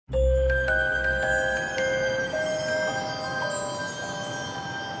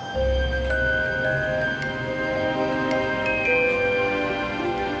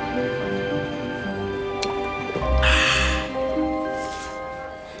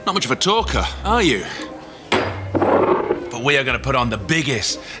Not much of a talker, are you? But we are going to put on the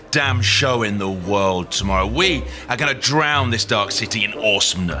biggest damn show in the world tomorrow. We are going to drown this dark city in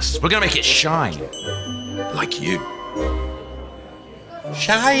awesomeness. We're going to make it shine. Like you.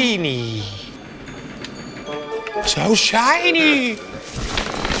 Shiny. So shiny.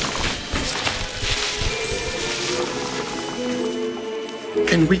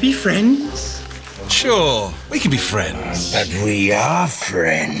 Can we be friends? Sure, we can be friends. But we are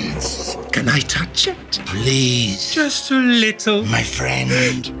friends. Can I touch it? Please. Just a little. My friend.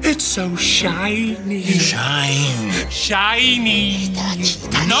 It's so shiny. Shine. Shiny.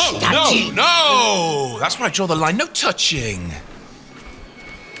 No, no, no! That's where I draw the line. No touching.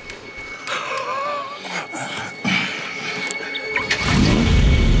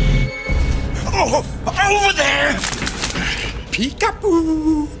 Oh, over there!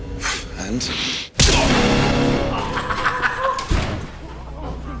 Peekaboo. And?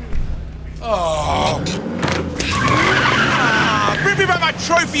 Oh! Bring me back my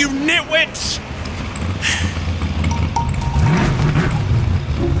trophy, you nitwits!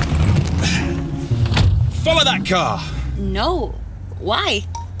 Follow that car! No. Why?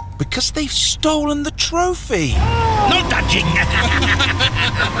 Because they've stolen the trophy! No touching!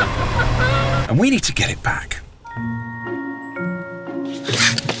 And we need to get it back.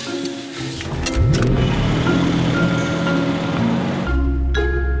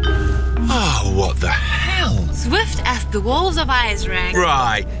 Oh, what the hell? Swift as the wolves of Izrag.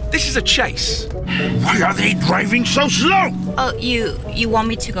 Right, this is a chase. Why are they driving so slow? Oh, you want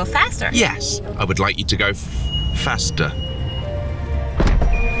me to go faster? Yes, I would like you to go faster.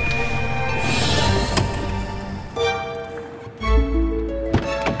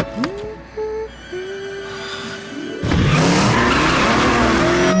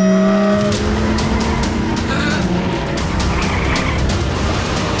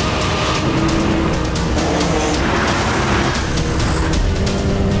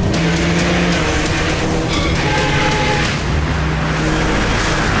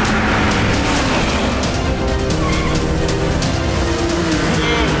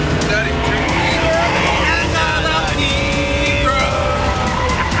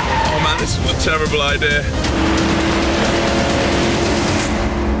 Terrible idea.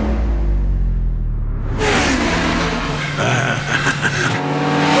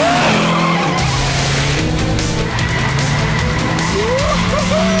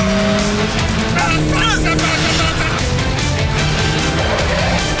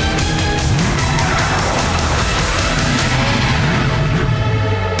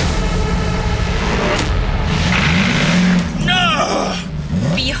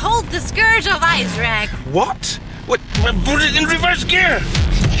 Behold the scourge of Izrag. What? What? Put it in reverse gear!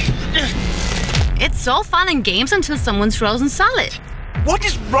 It's all fun and games until someone's frozen solid. What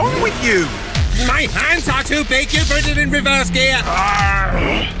is wrong with you? My hands are too big, you put it in reverse gear.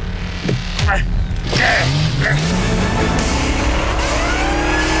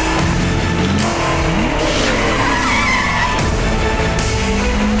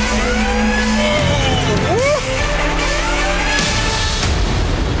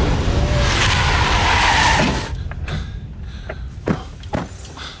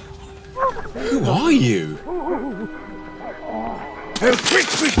 Who are you? Quick,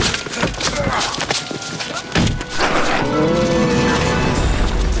 quick!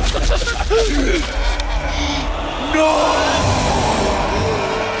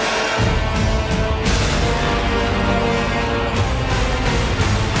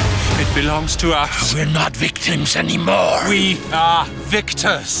 It belongs to us. We're not victims anymore. We are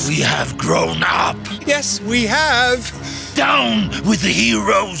victors. We have grown up. Yes, we have. Down with the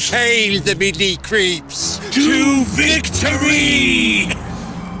heroes. Hail the mealy creeps. To victory!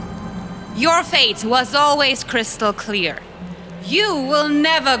 Your fate was always crystal clear. You will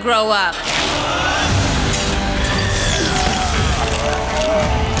never grow up.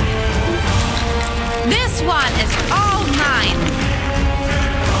 This one is all mine.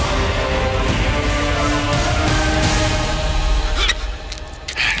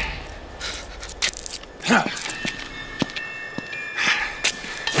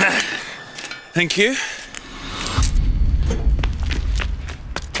 Thank you.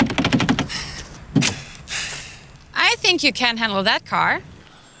 I think you can handle that car.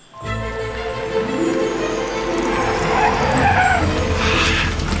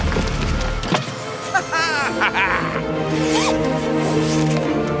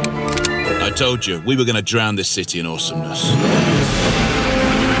 I told you, we were going to drown this city in awesomeness.